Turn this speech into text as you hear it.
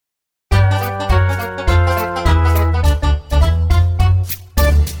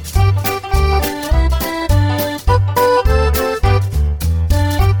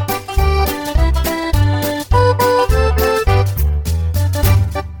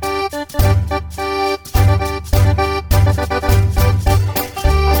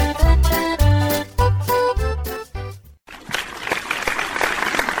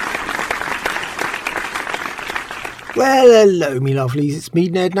Hello, me lovelies. It's me,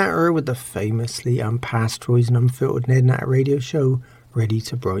 Ned Natter, with the famously unpasteurised and unfiltered Ned Natter radio show, ready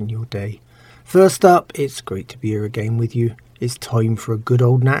to brighten your day. First up, it's great to be here again with you. It's time for a good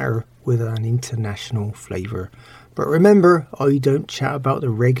old natter with an international flavour. But remember, I don't chat about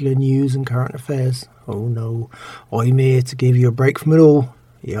the regular news and current affairs. Oh no, I'm here to give you a break from it all.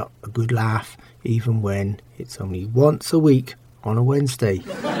 Yep, a good laugh, even when it's only once a week on a Wednesday.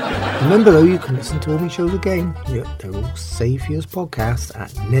 Remember though, you can listen to all my shows again. Yep, they're all saved for you as podcasts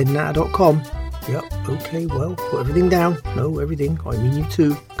at nednatter.com. Yep, okay, well, put everything down. No, everything, I mean you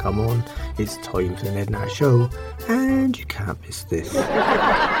too. Come on, it's time for the Ned Natter Show, and you can't miss this.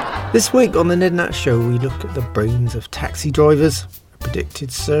 This week on the Ned Natter Show, we look at the brains of taxi drivers, a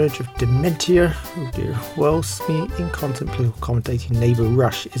predicted surge of dementia, oh dear, whilst me incontemplative commentating neighbour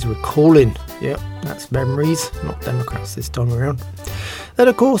Rush is recalling. Yep, that's memories, not Democrats this time around. Then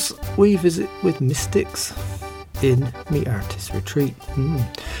of course, we visit with mystics in me artist retreat.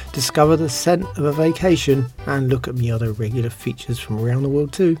 Discover the scent of a vacation and look at me other regular features from around the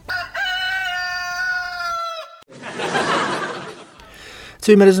world too.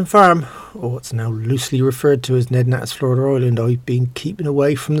 To Medicine Farm, or what's now loosely referred to as Ned Natter's Florida Island, I've been keeping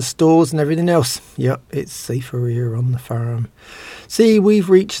away from the stores and everything else. Yep, it's safer here on the farm. See, we've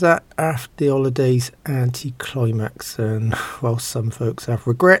reached that after the holidays anti-climax, and while some folks have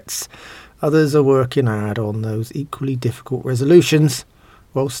regrets, others are working hard on those equally difficult resolutions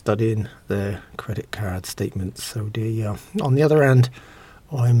while studying their credit card statements. So dear, on the other hand,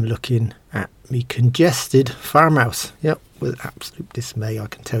 I'm looking at me congested farmhouse. Yep, with absolute dismay, I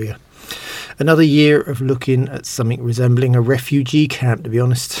can tell you. Another year of looking at something resembling a refugee camp, to be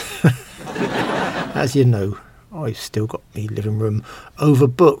honest. As you know, I've still got me living room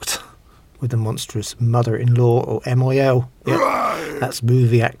overbooked with the monstrous mother-in-law, or MIL. Yep, that's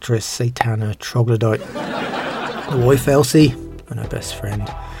movie actress Satana Troglodyte. The wife Elsie and her best friend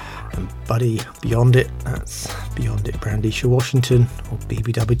and buddy Beyond It, that's Beyond It Brandisha Washington, or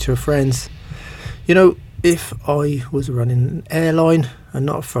BBW to her friends. You know, if I was running an airline and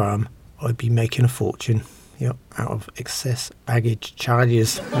not a farm, I'd be making a fortune. Yep, out of excess baggage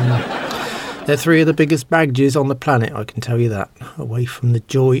charges. They're three of the biggest baggages on the planet, I can tell you that. Away from the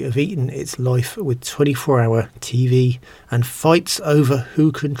joy of eating its life with 24-hour TV and fights over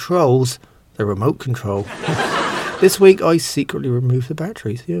who controls the remote control. This week I secretly removed the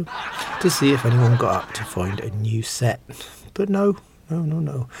batteries, to see if anyone got up to find a new set. But no.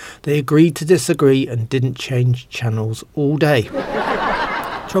 They agreed to disagree and didn't change channels all day.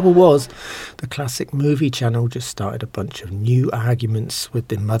 Trouble was, the classic movie channel just started a bunch of new arguments with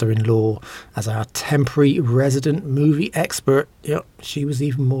the mother-in-law. As our temporary resident movie expert, she was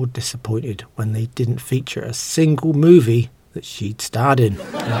even more disappointed when they didn't feature a single movie that she'd starred in.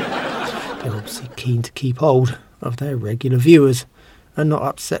 They're obviously keen to keep hold of their regular viewers and not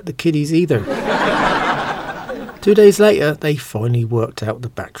upset the kiddies either. 2 days later, they finally worked out the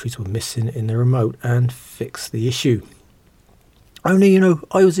batteries were missing in the remote and fixed the issue. Only,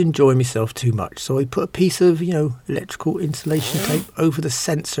 I was enjoying myself too much, so I put a piece of, electrical insulation tape over the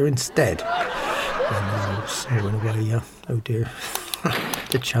sensor instead. And snoring away, oh dear.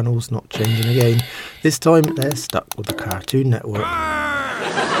 The channel's not changing again. This time, they're stuck with the Cartoon Network.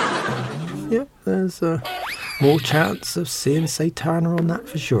 There's more chance of seeing Satana on that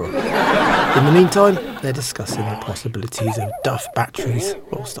for sure. In the meantime, they're discussing the possibilities of Duff batteries,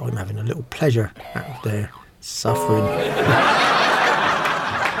 whilst I'm having a little pleasure out of their suffering.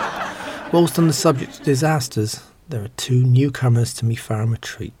 Whilst on the subject of disasters, there are two newcomers to me farm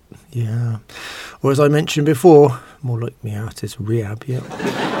retreat. Or as I mentioned before, more like me artist rehab,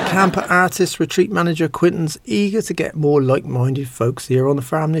 Camper artist retreat manager Quinton's eager to get more like-minded folks here on the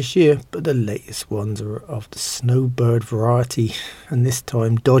farm this year, but the latest ones are of the snowbird variety, and this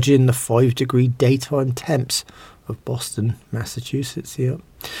time dodging the 5-degree daytime temps of Boston, Massachusetts,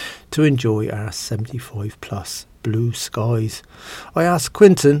 to enjoy our 75 plus blue skies. I asked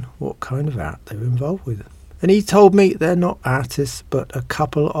Quinton what kind of art they were involved with, and he told me they're not artists but a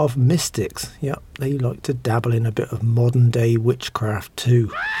couple of mystics. They like to dabble in a bit of modern day witchcraft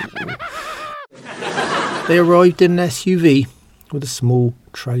too. They arrived in an SUV with a small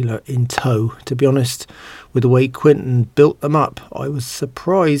trailer in tow. To be honest, with the way Quinton built them up, I was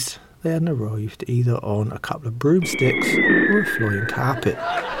surprised they hadn't arrived either on a couple of broomsticks or a flying carpet.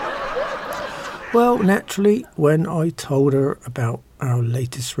 Well, naturally, when I told her about our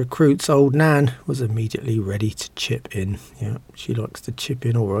latest recruits, old Nan was immediately ready to chip in. She likes to chip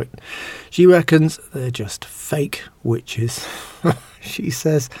in all right. She reckons they're just fake witches. She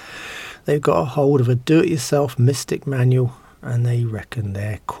says they've got a hold of a do-it-yourself mystic manual and they reckon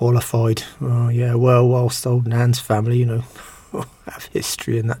they're qualified. Oh yeah, well, whilst old Nan's family, have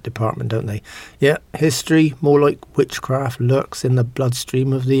history in that department, don't they? Yeah, history, more like witchcraft, lurks in the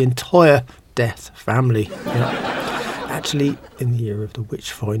bloodstream of the entire Death family. Yeah. Actually, in the era of the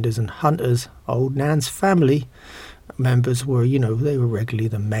witchfinders and hunters, old Nan's family members were, they were regularly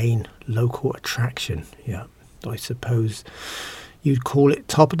the main local attraction. Yeah, I suppose you'd call it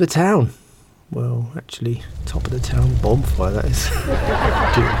top of the town. Well, actually, top of the town bonfire, that is.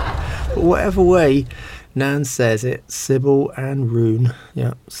 But whatever way Nan says it, Sybil and Rune,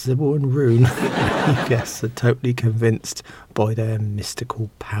 yes, are totally convinced by their mystical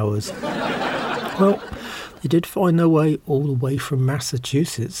powers. Well, they did find their way all the way from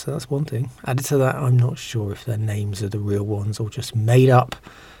Massachusetts, so that's one thing. Added to that, I'm not sure if their names are the real ones or just made up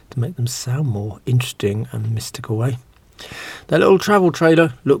to make them sound more interesting and mystical, eh? Their little travel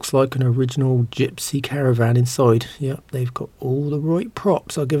trailer looks like an original gypsy caravan inside. Yep, they've got all the right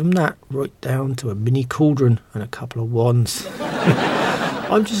props, I'll give them that, right down to a mini cauldron and a couple of wands.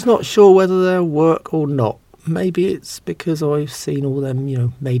 I'm just not sure whether they'll work or not. Maybe it's because I've seen all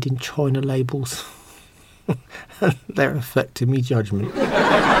them, made in China labels. They're affecting me judgment.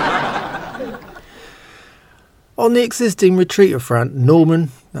 On the existing retreater front, Norman,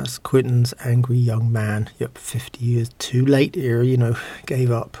 that's Quentin's angry young man, 50 years too late here,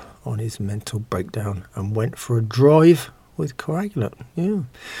 gave up on his mental breakdown and went for a drive with Coagulant. Yeah,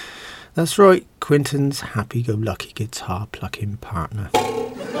 that's right, Quentin's happy-go-lucky guitar plucking partner.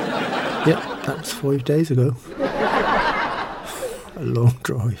 That was 5 days ago. A long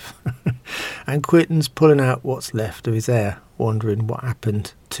drive. And Quentin's pulling out what's left of his hair, wondering what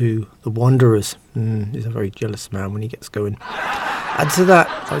happened to the Wanderers. He's a very jealous man when he gets going. Add to that,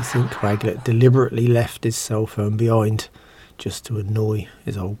 I think Coagulant deliberately left his cell phone behind just to annoy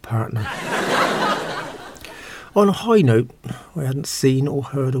his old partner. On a high note, I hadn't seen or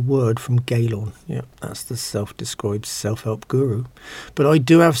heard a word from Gaylon. That's the self-described self-help guru. But I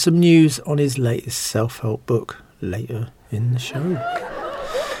do have some news on his latest self-help book later in the show.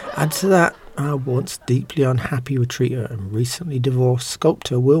 Add to that, our once deeply unhappy retreater and recently divorced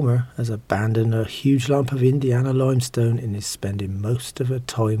sculptor Wilmer has abandoned a huge lump of Indiana limestone and is spending most of her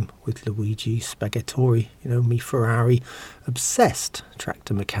time with Luigi Spaghettori, me Ferrari obsessed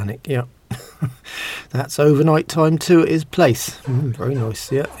tractor mechanic. That's overnight time too at his place. Very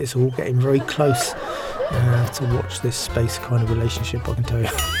nice. It's all getting very close to watch this space kind of relationship, I can tell you.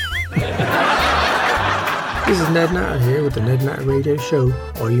 This is Ned Natter here with the Ned Natter Radio Show.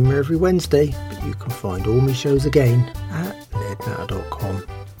 I'm here every Wednesday, but you can find all my shows again at nednatter.com.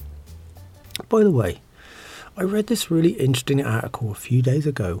 By the way, I read this really interesting article a few days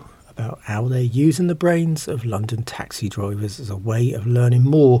ago about how they're using the brains of London taxi drivers as a way of learning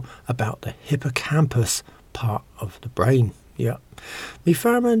more about the hippocampus part of the brain. Me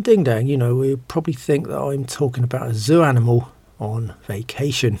farmer and Ding Dang, we probably think that I'm talking about a zoo animal on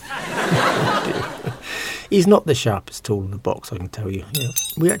vacation. He's not the sharpest tool in the box, I can tell you.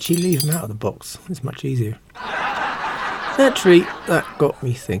 We actually leave him out of the box. It's much easier. Naturally, that got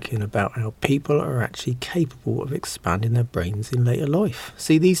me thinking about how people are actually capable of expanding their brains in later life.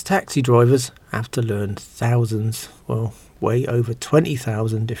 See, these taxi drivers have to learn thousands, way over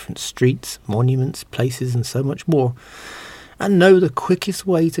 20,000 different streets, monuments, places and so much more, and know the quickest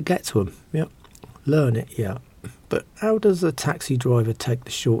way to get to them. Learn it, But how does a taxi driver take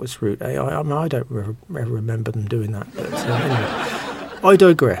the shortest route? I don't ever remember them doing that. But anyway, I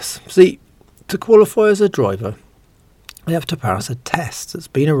digress. See, to qualify as a driver, they have to pass a test that's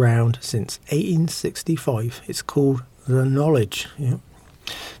been around since 1865. It's called the knowledge.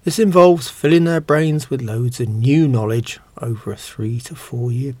 This involves filling their brains with loads of new knowledge over a 3 to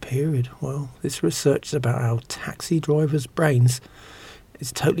 4 year period. Well, this research is about how taxi drivers' brains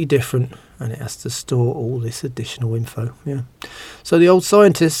is totally different, and it has to store all this additional info. So the old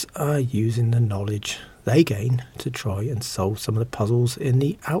scientists are using the knowledge they gain to try and solve some of the puzzles in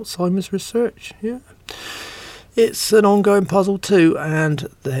the Alzheimer's research. It's an ongoing puzzle too, and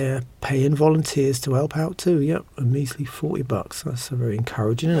they're paying volunteers to help out too. A measly $40. That's very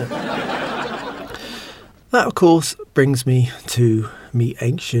encouraging, isn't it? That, of course, brings me to me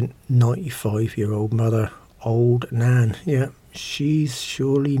ancient 95-year-old mother, old Nan. She's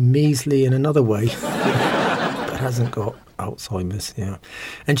surely measly in another way, but hasn't got Alzheimer's,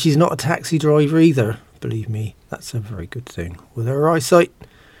 And she's not a taxi driver either. Believe me, that's a very good thing. With her eyesight,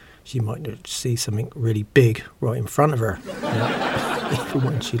 she might not see something really big right in front of her, even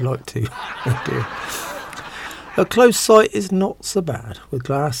when she'd like to. Oh dear. Her close sight is not so bad. With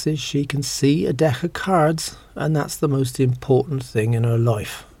glasses, she can see a deck of cards, and that's the most important thing in her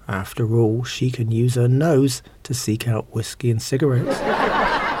life. After all, she can use her nose to seek out whiskey and cigarettes.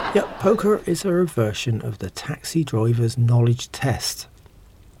 Yet poker is her version of the taxi driver's knowledge test.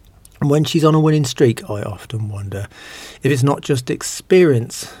 And when she's on a winning streak, I often wonder if it's not just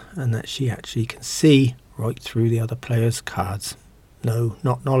experience and that she actually can see right through the other player's cards. No,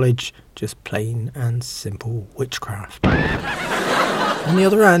 not knowledge, just plain and simple witchcraft. On the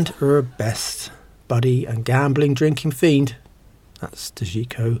other hand, her best buddy and gambling drinking fiend, that's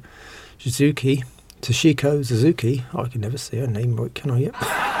Toshiko Suzuki. I can never say her name right, can I yet?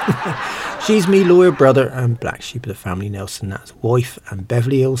 She's me lawyer brother and black sheep of the family, Nelson Natter's wife, and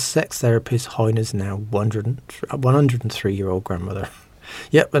Beverly Hills sex therapist Heiner's now 103-year-old grandmother.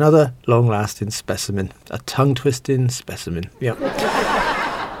 Yep, another long-lasting specimen. A tongue-twisting specimen. Yep.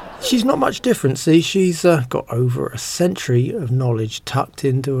 She's not much different, see. She's got over a century of knowledge tucked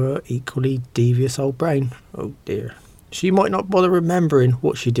into her equally devious old brain. Oh dear. She might not bother remembering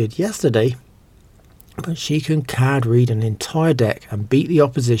what she did yesterday, but she can card read an entire deck and beat the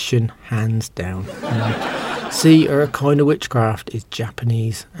opposition hands down. See, her kind of witchcraft is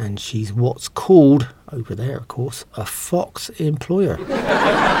Japanese, and she's what's called, over there of course, a fox employer.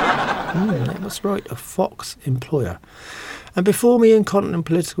 That's right, a fox employer. And before me, incontinent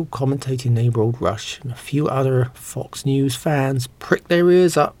political commentating neighbour Old Rush and a few other Fox News fans prick their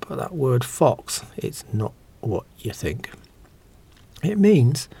ears up at that word fox, it's not what you think. It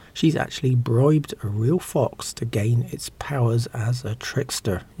means she's actually bribed a real fox to gain its powers as a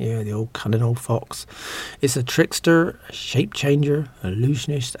trickster. Yeah, the old cunning old fox. It's a trickster, a shape changer,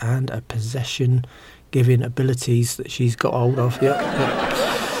 illusionist, and a possession-giving abilities that she's got hold of. Yep.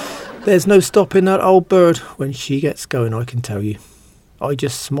 There's no stopping that old bird when she gets going, I can tell you. I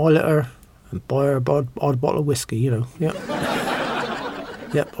just smile at her and buy her an odd bottle of whiskey, you know. Yep.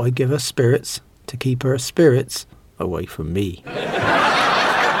 Yep, I give her spirits to keep her spirits away from me.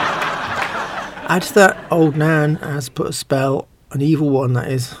 Add to that, old Nan has put a spell, an evil one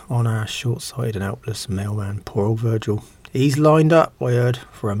that is, on our short-sighted and helpless mailman, poor old Virgil. He's lined up, I heard,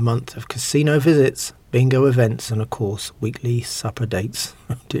 for a month of casino visits, bingo events, and of course, weekly supper dates.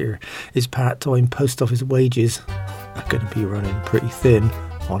 Oh dear, his part-time post office wages are going to be running pretty thin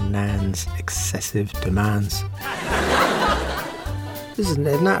on Nan's excessive demands. This is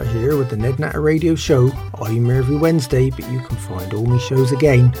Ned Natter here with the Ned Natter Radio Show. I'm here every Wednesday, but you can find all my shows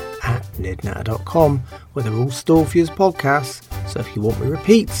again at nednatter.com, where they're all stored for you as podcasts. So if you want me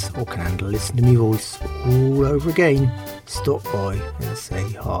repeats or can handle listening to me voice all over again, stop by and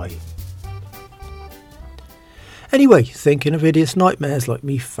say hi. Anyway, thinking of hideous nightmares like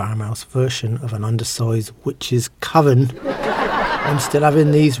me farmhouse version of an undersized witch's coven, I'm still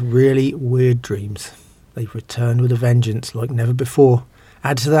having these really weird dreams. They've returned with a vengeance like never before.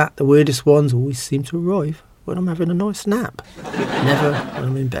 Add to that, the weirdest ones always seem to arrive when I'm having a nice nap. Never when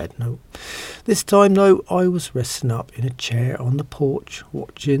I'm in bed, no. This time, though, I was resting up in a chair on the porch,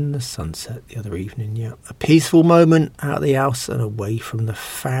 watching the sunset the other evening, yeah. A peaceful moment out of the house and away from the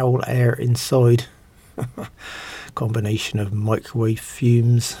foul air inside. Combination of microwave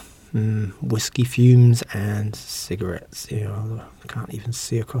fumes, whiskey fumes and cigarettes. You know, I can't even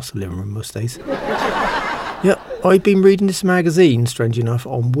see across the living room most days. Yep, I've been reading this magazine, strange enough,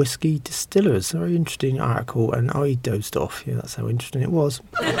 on whiskey distillers. A very interesting article, and I dozed off. Yeah, that's how interesting it was.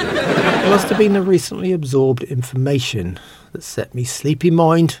 It must have been the recently absorbed information that set me sleepy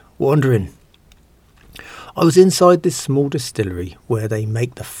mind wandering. I was inside this small distillery where they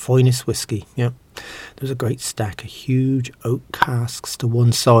make the finest whiskey. Yep. There was a great stack of huge oak casks to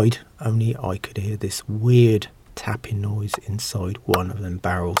one side. Only I could hear this weird tapping noise inside one of them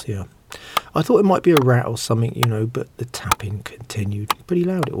barrels here. I thought it might be a rat or something, you know, but the tapping continued. Pretty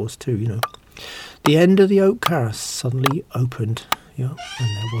loud it was too, you know. The end of the oak cask suddenly opened, yeah,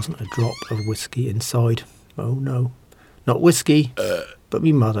 and there wasn't a drop of whiskey inside. Oh no, not whiskey, but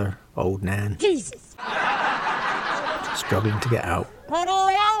me mother, old Nan. Jesus. Struggling to get out.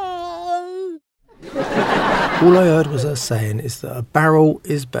 All I heard was her saying is that a barrel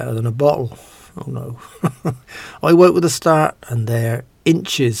is better than a bottle. Oh no. I woke with a start, and there,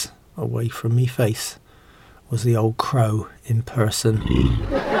 inches away from me face, was the old crow in person.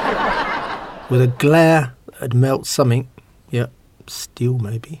 With a glare that'd melt something. Yep, steel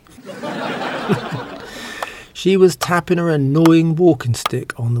maybe. She was tapping her annoying walking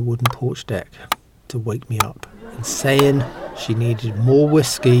stick on the wooden porch deck to wake me up and saying she needed more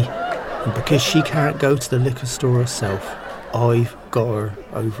whiskey, and because she can't go to the liquor store herself, I've got her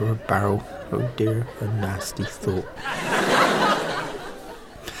over a barrel. Oh dear, a nasty thought.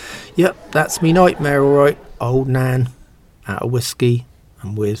 Yep, that's me nightmare, alright. Old Nan, out of whiskey,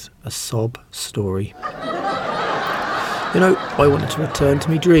 and with a sob story. You know, I wanted to return to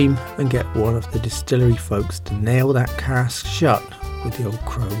my dream and get one of the distillery folks to nail that cask shut with the old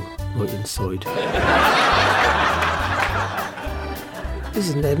crow right inside. This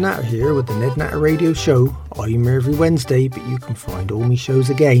is Ned Natter here with the Ned Natter Radio Show. I'm here every Wednesday, but you can find all my shows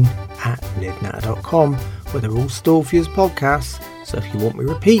again at nednatter.com, where they're all stored for you as podcasts. So if you want me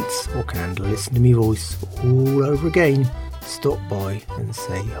repeats or can listen to me voice all over again, stop by and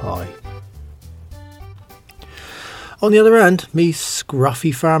say hi. On the other hand, me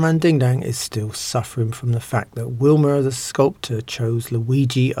scruffy farmhand Ding Dang is still suffering from the fact that Wilmer the sculptor chose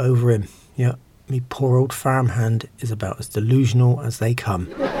Luigi over him. Yeah, me poor old farmhand is about as delusional as they come.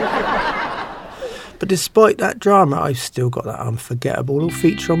 But despite that drama, I've still got that unforgettable little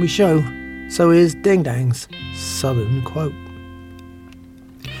feature on my show. So here's Ding Dang's southern quote.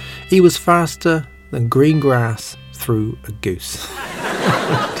 He was faster than green grass through a goose.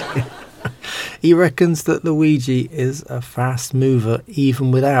 He reckons that Luigi is a fast mover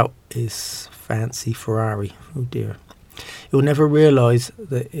even without his fancy Ferrari. Oh dear. He'll never realise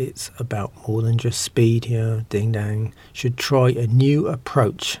that it's about more than just speed here. Ding Dang should try a new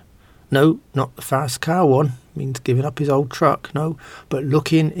approach. No, not the fast car one. Means giving up his old truck. No, but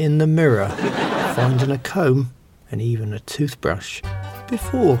looking in the mirror, finding a comb and even a toothbrush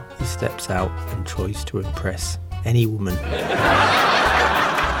before he steps out and tries to impress any woman.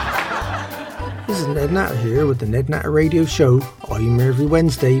 This is Ned Natter here with the Ned Natter Radio Show. I'm here every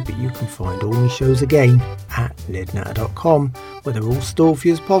Wednesday, but you can find all my shows again at nednatter.com, where they're all stored for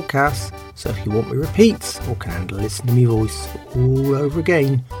you as podcasts. So if you want me repeats or can listen to me voice all over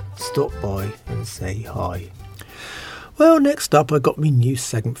again, stop by and say hi. Well, next up I got me new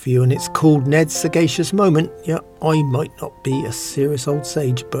segment for you, and it's called Ned's Sagacious Moment. Yeah, I might not be a serious old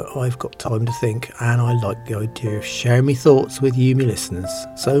sage, but I've got time to think, and I like the idea of sharing my thoughts with you, my listeners.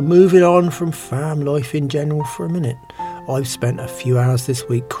 So moving on from farm life in general for a minute, I've spent a few hours this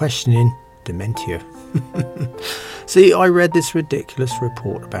week questioning dementia. See, I read this ridiculous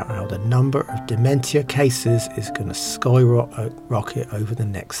report about how the number of dementia cases is going to skyrocket over the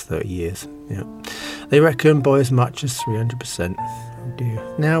next 30 years. Yeah. They reckon by as much as 300%. Oh dear.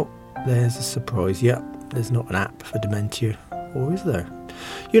 Now, there's a surprise. Yeah, there's not an app for dementia. Or is there?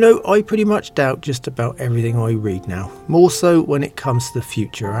 You know, I pretty much doubt just about everything I read now. More so when it comes to the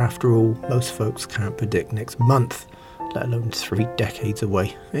future. After all, most folks can't predict next month, let alone 3 decades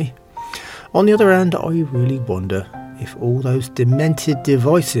away. Eh? On the other hand, I really wonder if all those demented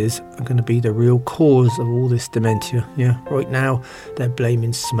devices are going to be the real cause of all this dementia. Yeah, right now they're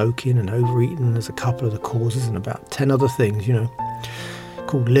blaming smoking and overeating as a couple of the causes and about 10 other things, you know,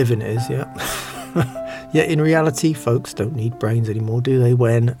 called living it is, yeah. Yet in reality, folks don't need brains anymore, do they,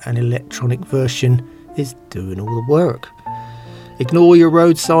 when an electronic version is doing all the work? Ignore your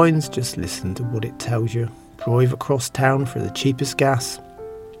road signs, just listen to what it tells you. Drive across town for the cheapest gas.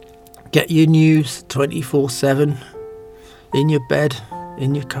 Get your news 24/7, in your bed,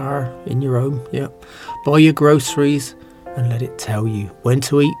 in your car, in your home, yeah. Buy your groceries and let it tell you when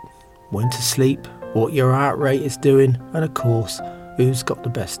to eat, when to sleep, what your heart rate is doing, and of course, who's got the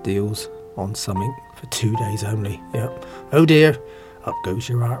best deals on something for 2 days only, yeah. Oh dear, up goes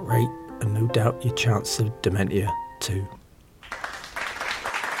your heart rate and no doubt your chance of dementia too.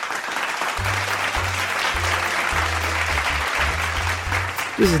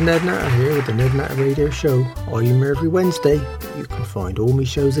 This is Ned Natter here with the Ned Natter Radio Show. I'm here every Wednesday, but you can find all my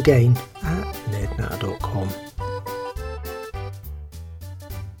shows again at nednatter.com.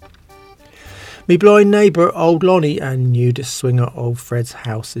 Me blind neighbour, old Lonnie, and nudist swinger old Fred's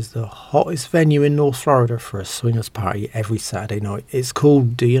house is the hottest venue in North Florida for a swingers party every Saturday night. It's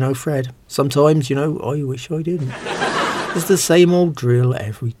called Do You Know Fred? Sometimes, you know, I wish I didn't. It's the same old drill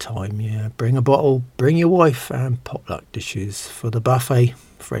every time, yeah. Bring a bottle, bring your wife, and potluck dishes for the buffet.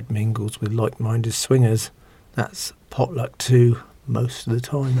 Fred mingles with like-minded swingers. That's potluck too, most of the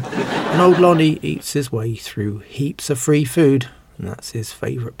time. And old Lonnie eats his way through heaps of free food, and that's his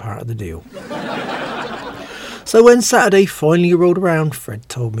favourite part of the deal. So when Saturday finally rolled around, Fred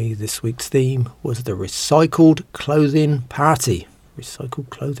told me this week's theme was the recycled clothing party.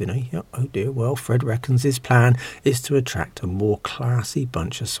 Recycled clothing, eh? Yep. Oh dear. Well, Fred reckons his plan is to attract a more classy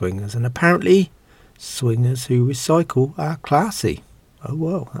bunch of swingers, and apparently swingers who recycle are classy. Oh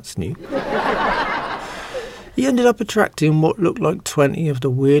well, that's new. He ended up attracting what looked like 20 of the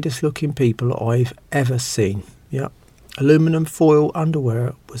weirdest looking people I've ever seen. Yep. Aluminum foil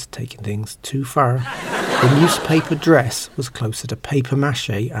underwear was taking things too far. The newspaper dress was closer to paper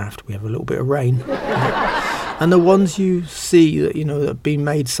mache after we have a little bit of rain. And the ones you see that, you know, that have been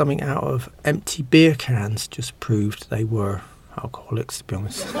made something out of empty beer cans just proved they were alcoholics, to be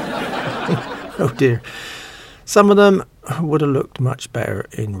honest. Oh dear. Some of them would have looked much better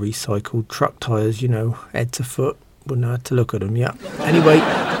in recycled truck tyres, head to foot. Wouldn't have had to look at them, yeah. Anyway,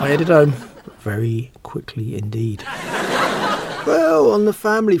 I headed home very quickly indeed. Well, on the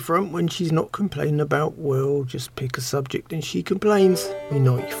family front, when she's not complaining about, well, just pick a subject and she complains. My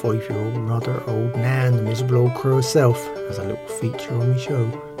 95-year-old mother, old Nan, the miserable old crow herself, has a little feature on my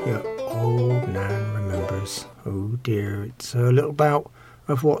show. Yeah, old Nan remembers. Oh dear, it's a little bout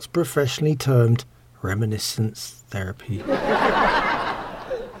of what's professionally termed reminiscence therapy.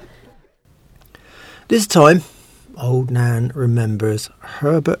 This time, old Nan remembers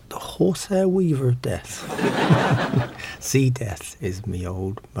Herbert the horsehair weaver death. See, Death is me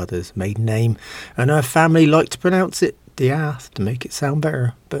old mother's maiden name, and her family like to pronounce it Death to make it sound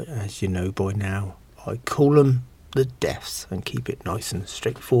better. But as you know by now, I call them the Deaths and keep it nice and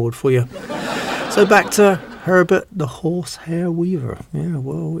straightforward for you. So back to Herbert the horsehair weaver. Yeah,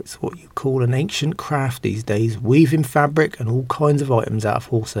 well, it's what you call an ancient craft these days, weaving fabric and all kinds of items out of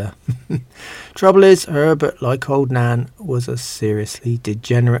horsehair. Trouble is, Herbert, like old Nan, was a seriously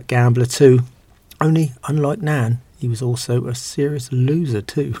degenerate gambler too. Only, unlike Nan, he was also a serious loser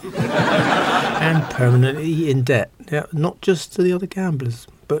too. And permanently in debt. Yeah, not just to the other gamblers,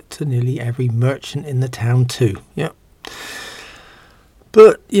 but to nearly every merchant in the town too. Yep.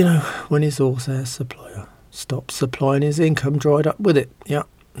 But, when his horsehair supplier stopped supplying, his income dried up with it. Yep.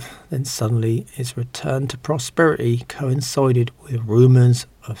 Then suddenly his return to prosperity coincided with rumours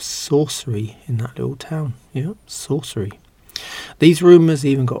of sorcery in that little town. Yep, sorcery. These rumours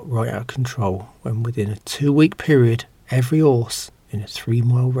even got right out of control when within a 2-week period, every horse in a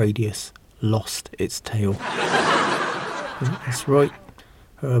 3-mile radius lost its tail. That's right,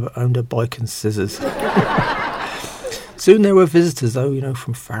 Herbert owned a bike and scissors. Soon there were visitors, though,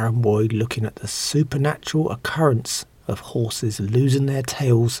 from far and wide, looking at the supernatural occurrence of horses losing their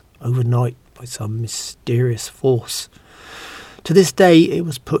tails overnight by some mysterious force. To this day, it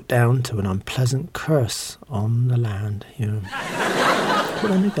was put down to an unpleasant curse on the land, But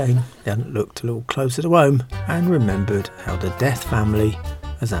then again, they hadn't looked a little closer to home and remembered how the Death family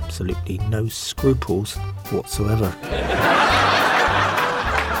has absolutely no scruples whatsoever.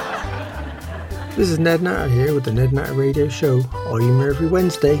 This is Ned Natter here with the Ned Natter Radio Show. I'm here every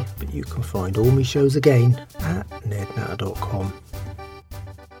Wednesday, but you can find all my shows again at nednatter.com.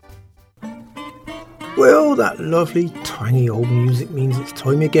 Well, that lovely, twangy old music means it's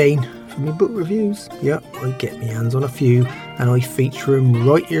time again for my book reviews. Yep, I get my hands on a few and I feature them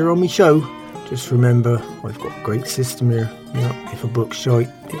right here on my show. Just remember, I've got a great system here. Yep, if a book's shite,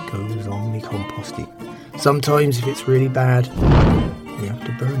 it goes on my compost heap. Sometimes, if it's really bad, you have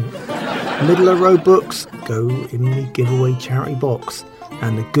to burn it. Middle of road books go in the giveaway charity box,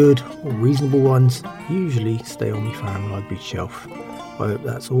 and the good or reasonable ones usually stay on my fan library shelf. I hope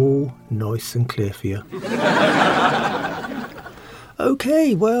that's all nice and clear for you.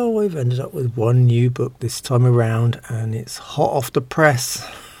 Okay, well, I've ended up with one new book this time around, and it's hot off the press.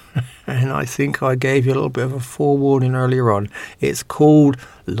 And I think I gave you a little bit of a forewarning earlier on. It's called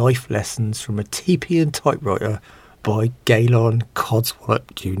Life Lessons from a TP and Typewriter by Galen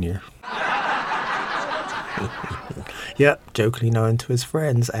Codswallop Jr. Yep, jokingly known to his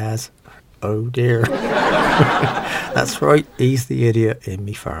friends as Oh Dear. That's right, he's the idiot in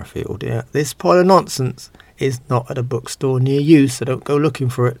me Farfield. Yeah, this pile of nonsense is not at a bookstore near you, so don't go looking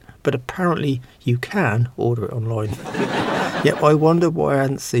for it. But apparently you can order it online. Yep, I wonder why I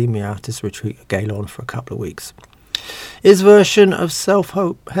hadn't seen me artist retreat at Galen for a couple of weeks. His version of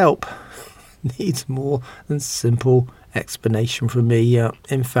self-help needs more than simple explanation from me. Yeah,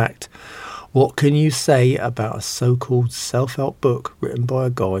 in fact, what can you say about a so-called self-help book written by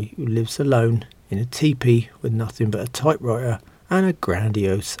a guy who lives alone in a teepee with nothing but a typewriter and a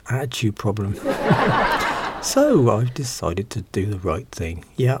grandiose attitude problem? So I've decided to do the right thing.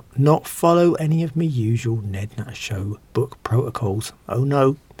 Yeah, not follow any of me usual Ned Natter Show book protocols. Oh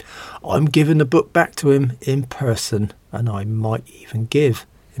no, I'm giving the book back to him in person, and I might even give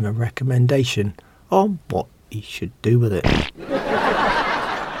him a recommendation on what he should do with it.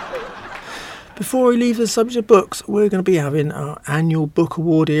 Before we leave the subject of books, we're going to be having our annual book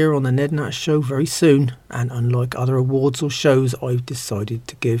award here on the Ned Natter Show very soon. And unlike other awards or shows, I've decided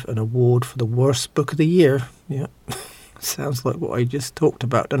to give an award for the worst book of the year. Yeah, sounds like what I just talked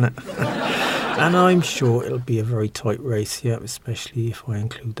about, doesn't it? And I'm sure it'll be a very tight race, yeah, especially if I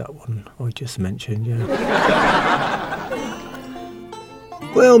include that one I just mentioned, yeah.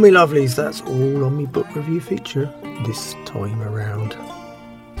 Well, me lovelies, that's all on me book review feature this time around.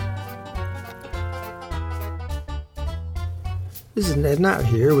 This is Ned Natter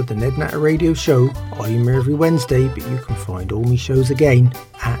here with the Ned Natter Radio Show. I'm here every Wednesday, but you can find all my shows again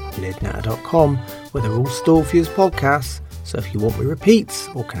at nednatter.com, where they're all stored for you as podcasts. So if you want me repeats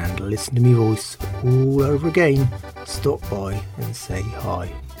or can handle listening to me voice all over again, stop by and say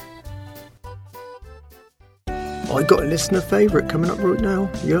hi. I got a listener favourite coming up right now.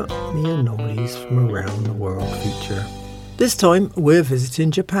 Yeah, me anomalies from around the world feature. This time we're visiting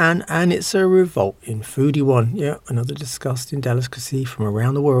Japan and it's a revolting foodie one. Yeah, another disgusting delicacy from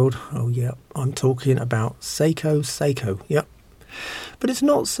around the world. Oh yeah, I'm talking about seiko. Yep. But it's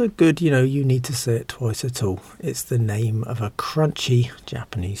not so good, you need to say it twice at all. It's the name of a crunchy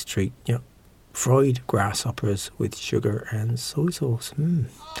Japanese treat. Yep. Fried grasshoppers with sugar and soy sauce.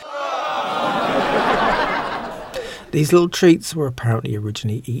 These little treats were apparently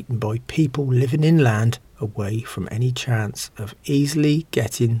originally eaten by people living inland, away from any chance of easily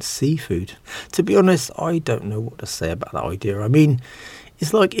getting seafood. To be honest, I don't know what to say about that idea. I mean,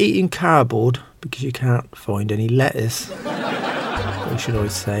 it's like eating cardboard because you can't find any lettuce. Or should I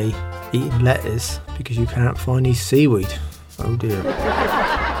say, eating lettuce because you can't find any seaweed. Oh dear.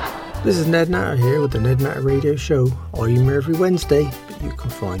 This is Ned Natter here with the Ned Natter Radio Show. I'm here every Wednesday, but you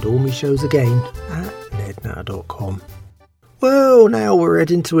can find all my shows again at nednatter.com. Well, now we're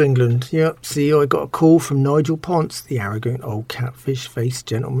heading to England. Yep, see, I got a call from Nigel Ponce, the arrogant old catfish-faced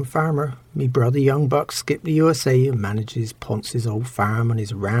gentleman farmer. Me brother young buck skipped the USA and manages Ponce's old farm on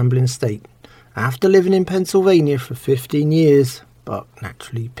his rambling estate. After living in Pennsylvania for 15 years, Buck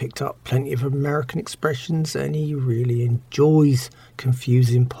naturally picked up plenty of American expressions and he really enjoys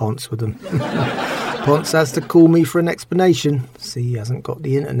confusing Ponce with them. Ponce has to call me for an explanation. See, he hasn't got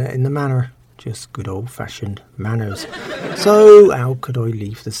the internet in the manor. Just good old-fashioned manners. So how could I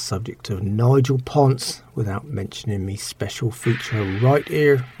leave the subject of Nigel Ponce without mentioning me special feature right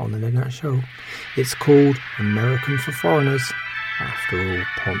here on the Ned Natter Show? It's called American for Foreigners. After all,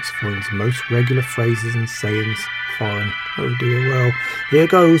 Ponce finds most regular phrases and sayings foreign. Oh dear, well, here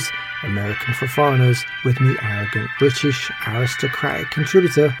goes American for Foreigners with me arrogant British aristocratic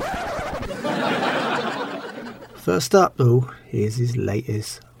contributor. First up though, here's his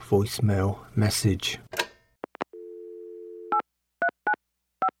latest voicemail message.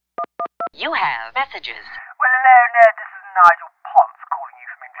 You have messages. Well, hello, Ned. This is Nigel Ponce calling you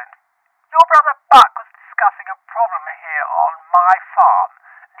from England. Your brother Buck was discussing a problem here on my farm,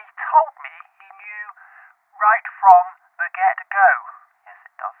 and he told me he knew right from the get-go. Yes,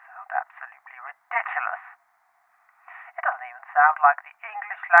 it does sound absolutely ridiculous. It doesn't even sound like the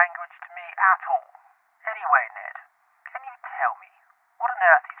English language to me at all. Anyway, Ned, can you tell me what on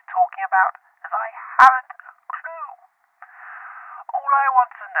earth he's talking about, as I haven't a clue? All I want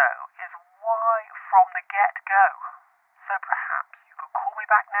to know is why from the get-go. So perhaps you could call me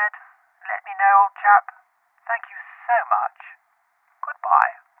back, Ned. Let me know, old chap. Thank you so much.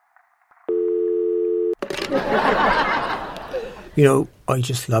 Goodbye. I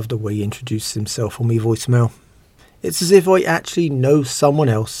just love the way he introduces himself on me voicemail. It's as if I actually know someone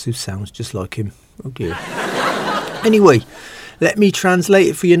else who sounds just like him. Oh dear. Anyway, let me translate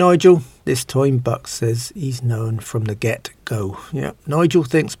it for you, Nigel. This time Buck says he's known from the get-go. Yeah, Nigel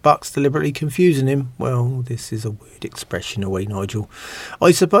thinks Buck's deliberately confusing him. Well, this is a weird expression away, Nigel.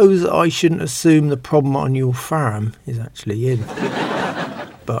 I suppose I shouldn't assume the problem on your farm is actually him.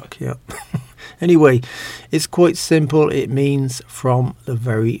 Buck, yeah. Anyway, it's quite simple. It means from the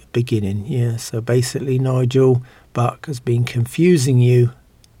very beginning. Yeah, so basically, Nigel, Buck has been confusing you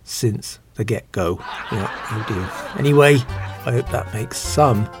since the get-go. Yeah, oh dear. Anyway, I hope that makes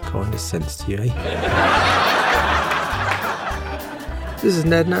some kind of sense to you, eh? This is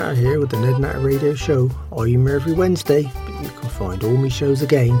Ned Natter here with the Ned Natter Radio Show. I'm here every Wednesday, but you can find all my shows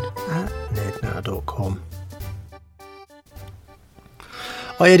again at nednatter.com.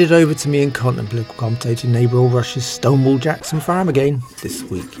 I headed over to me and contemplating neighbour old Rush's Stonewall Jackson farm again this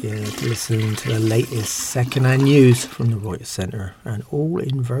week, to listen to the latest second-hand news from the Reuters Centre, and all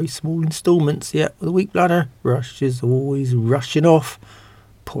in very small instalments. With a weak bladder, Rush is always rushing off.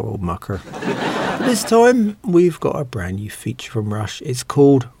 Poor old mucker. But this time, we've got a brand new feature from Rush. It's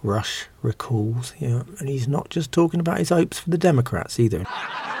called Rush Recalls, and he's not just talking about his hopes for the Democrats either.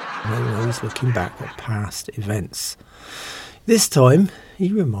 No, he's looking back at past events. This time,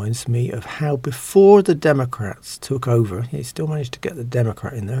 he reminds me of how before the Democrats took over, he still managed to get the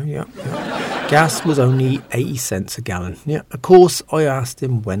Democrat in there, gas was only 80 cents a gallon. Of course, I asked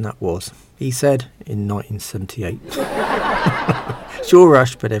him when that was. He said in 1978. Sure,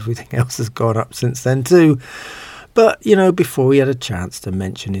 Rush, but everything else has gone up since then too. But, before he had a chance to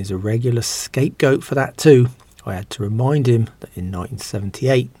mention his irregular scapegoat for that too, I had to remind him that in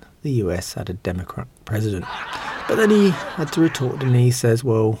 1978, the US had a Democrat president. But then he had to retort and he says,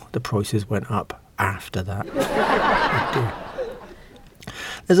 well, the prices went up after that. Oh dear.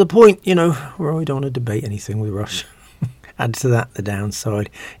 There's a point, where I don't want to debate anything with Rush. Add to that, the downside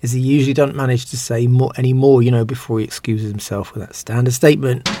is he usually doesn't manage to say any more, before he excuses himself with that standard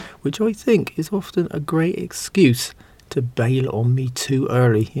statement, which I think is often a great excuse to bail on me too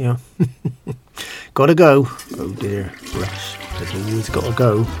early. Gotta go. Oh dear, Rush. There's always gotta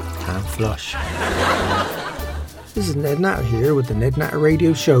go and flush. This is Ned Natter here with the Ned Natter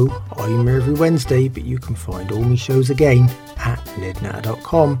Radio Show. I'm here every Wednesday, but you can find all my shows again at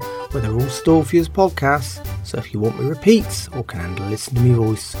nednatter.com, where they're all stored for you as podcasts. So if you want me repeats or can handle listening to me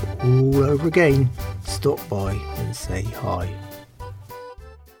voice all over again, stop by and say hi.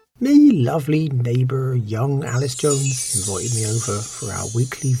 Me lovely neighbour young Alice Jones invited me over for our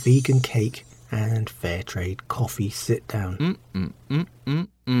weekly vegan cake and fair trade coffee sit down.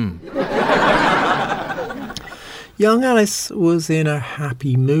 Young Alice was in a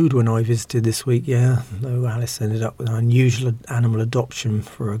happy mood when I visited this week, though Alice ended up with an unusual animal adoption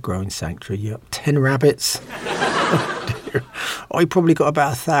for a growing sanctuary. 10 rabbits. Oh dear. I probably got about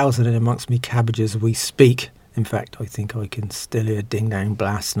 1,000 in amongst me cabbages as we speak. In fact, I think I can still hear Ding Dang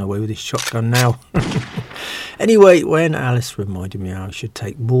blasting away with his shotgun now. Anyway, when Alice reminded me how I should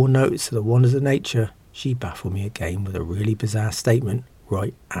take more notice of the wonders of nature, she baffled me again with a really bizarre statement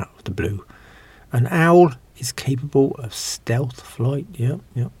right out of the blue. An owl is capable of stealth flight. Yep.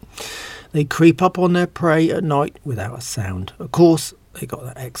 They creep up on their prey at night without a sound. Of course, they got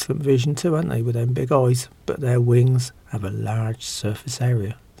that excellent vision too, haven't they, with them big eyes, but their wings have a large surface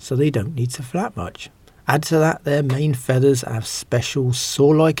area, so they don't need to flap much. Add to that, their main feathers have special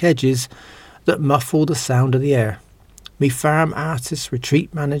saw-like edges that muffle the sound of the air. Me farm artist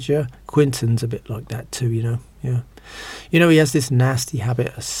retreat manager Quinton's a bit like that too, he has this nasty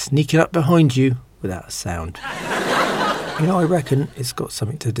habit of sneaking up behind you without a sound. I reckon it's got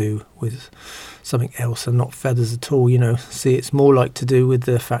something to do with something else and not feathers at all, See, it's more like to do with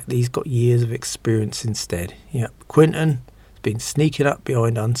the fact that he's got years of experience instead. Quinton has been sneaking up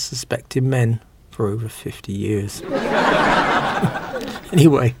behind unsuspecting men for over 50 years.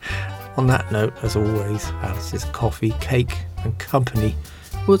 Anyway, on that note, as always, Alice's coffee, cake and company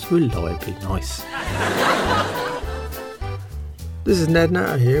was reliably nice. This is Ned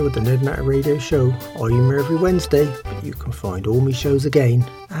Natter here with the Ned Natter Radio Show. I'm here every Wednesday, but you can find all my shows again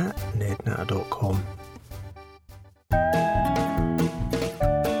at nednatter.com.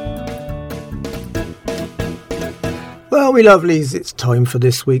 Well, me lovelies, it's time for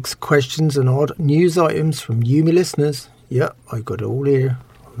this week's questions and odd news items from you, me listeners. Yep, I got it all here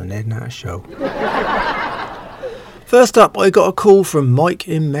on the Ned Natter Show. First up, I got a call from Mike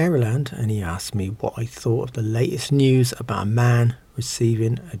in Maryland, and he asked me what I thought of the latest news about a man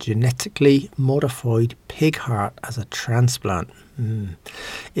receiving a genetically modified pig heart as a transplant.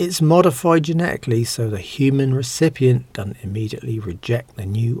 It's modified genetically so the human recipient doesn't immediately reject the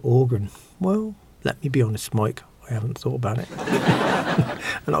new organ. Well, let me be honest, Mike, I haven't thought about it.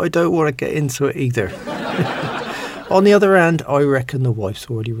 And I don't want to get into it either. On the other hand, I reckon the wife's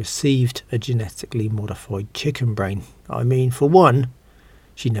already received a genetically modified chicken brain. I mean, for one,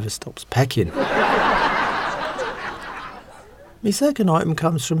 she never stops pecking. My second item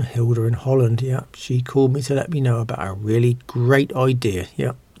comes from Hilda in Holland. She called me to let me know about a really great idea.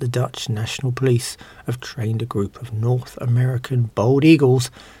 The Dutch National Police have trained a group of North American bald eagles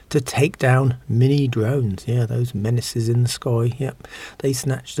to take down mini drones. Those menaces in the sky. They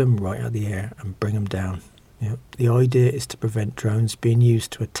snatch them right out of the air and bring them down. The idea is to prevent drones being used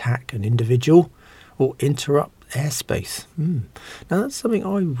to attack an individual or interrupt airspace. Now that's something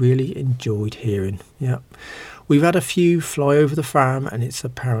I really enjoyed hearing. We've had a few fly over the farm and it's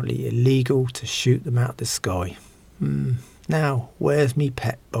apparently illegal to shoot them out of the sky. Now, where's me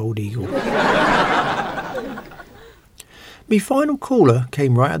pet bald eagle? My final caller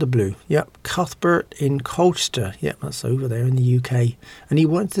came right out of the blue. Cuthbert in Colchester. That's over there in the UK. And he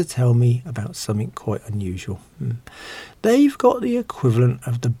wanted to tell me about something quite unusual. They've got the equivalent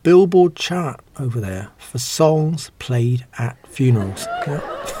of the Billboard chart over there for songs played at funerals.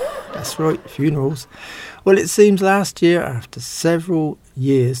 That's right, funerals. Well, it seems last year, after several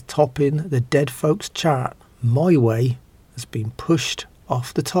years topping the Dead Folks chart, My Way has been pushed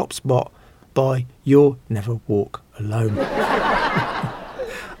off the top spot by You'll Never Walk Alone.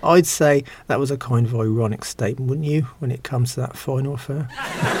 I'd say that was a kind of ironic statement, wouldn't you, when it comes to that final affair?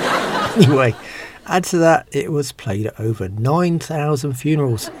 Anyway, add to that, it was played at over 9,000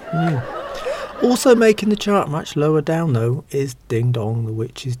 funerals. Also making the chart much lower down, though, is Ding Dong, the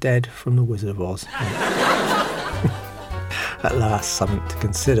Witch is Dead from The Wizard of Oz. At last, something to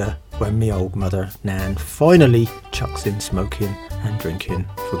consider when me old mother, Nan, finally chucks in smoking and drinking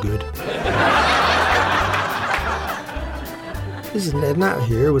for good. This is Ned Natter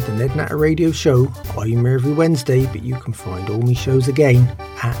here with the Ned Natter Radio Show. I'm here every Wednesday, but you can find all my shows again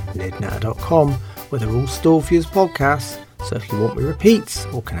at nednatter.com, where they're all stored for you as podcasts. So if you want me repeats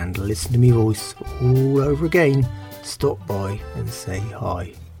or can handle listening to me voice all over again, stop by and say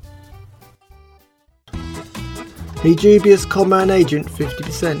hi. Me dubious con-man agent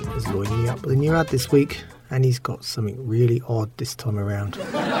 50% has lined me up with a new ad this week, and he's got something really odd this time around.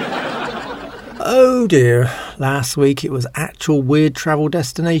 Oh dear, last week it was actual weird travel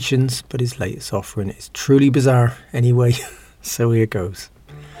destinations, but his latest offering is truly bizarre. Anyway, so here goes.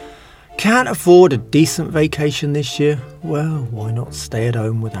 Can't afford a decent vacation this year? Well, why not stay at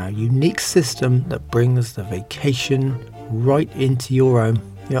home with our unique system that brings the vacation right into your home?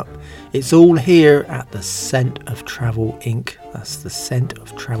 Yep, it's all here at the Scent of Travel Inc. That's the Scent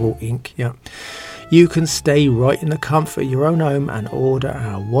of Travel Inc. Yep. You can stay right in the comfort of your own home and order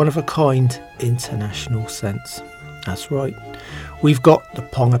our one-of-a-kind international scents. That's right. We've got the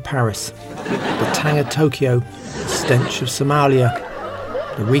Pong of Paris, the Tang of Tokyo, the stench of Somalia,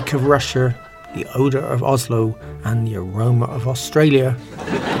 the reek of Russia, the odour of Oslo, and the aroma of Australia.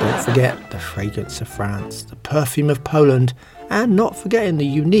 Don't forget the fragrance of France, the perfume of Poland, and not forgetting the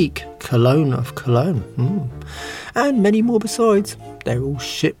unique cologne of Cologne. And many more besides. They're all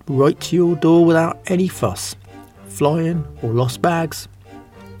shipped right to your door without any fuss. Flying or lost bags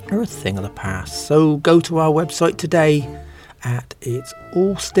are a thing of the past. So go to our website today at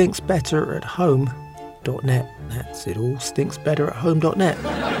itsallstinksbetterathome.net. That's itsallstinksbetterathome.net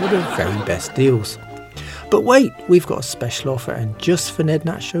with the very best deals. But wait, we've got a special offer, and just for Ned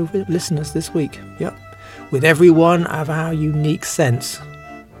Nat Show listeners this week. Yep. With every one of our unique scents,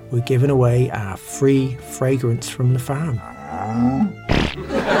 we're giving away our free fragrance from the farm.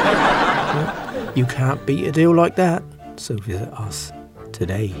 You can't beat a deal like that, so visit us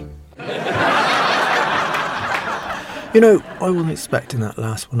today. You know, I wasn't expecting that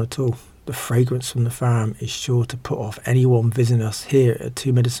last one at all. The fragrance from the farm is sure to put off anyone visiting us here at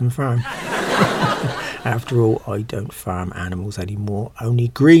Two Medicine Farm. After all, I don't farm animals anymore, only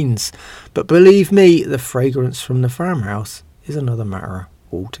greens. But believe me, the fragrance from the farmhouse is another matter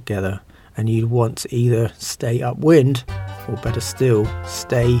altogether, and you'd want to either stay upwind, or better still,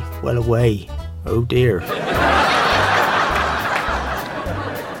 stay well away. Oh dear.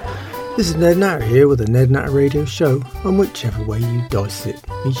 This is Ned Natter here with the Ned Natter Radio Show, and whichever way you dice it,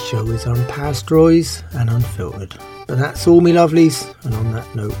 my show is unpasteurised and unfiltered. But that's all, me lovelies, and on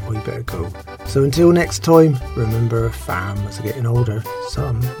that note, I better go. So until next time, remember, farmers are getting older,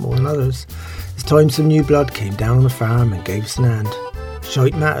 some more than others. It's time some new blood came down on the farm and gave us an hand.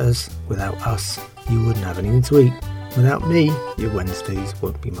 Shite matters, without us, you wouldn't have anything to eat. Without me, your Wednesdays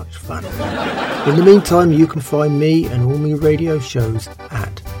won't be much fun. In the meantime, you can find me and all my radio shows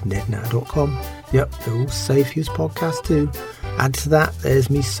at nednatter.com. Yep, they're all safe to use podcasts too. Add to that, there's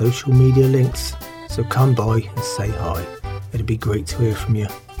me social media links. So come by and say hi. It'd be great to hear from you.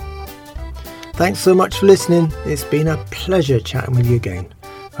 Thanks so much for listening. It's been a pleasure chatting with you again.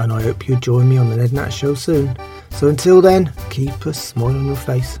 And I hope you'll join me on the Ned Natter Show soon. So until then, keep a smile on your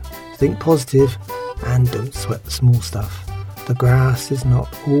face. Think positive and don't sweat the small stuff. The grass is not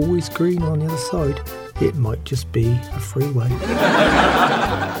always green on the other side. It might just be a freeway.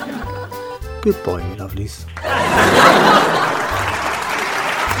 Goodbye, me lovelies.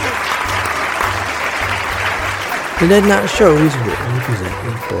 The Ned Natter Show is written and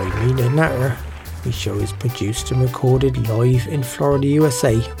presented by me, Ned Natter. The show is produced and recorded live in Florida,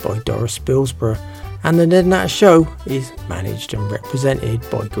 USA by Doris Spilsborough, and the Ned Natter Show is managed and represented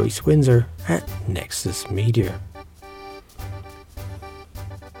by Grace Windsor at Nexus Media.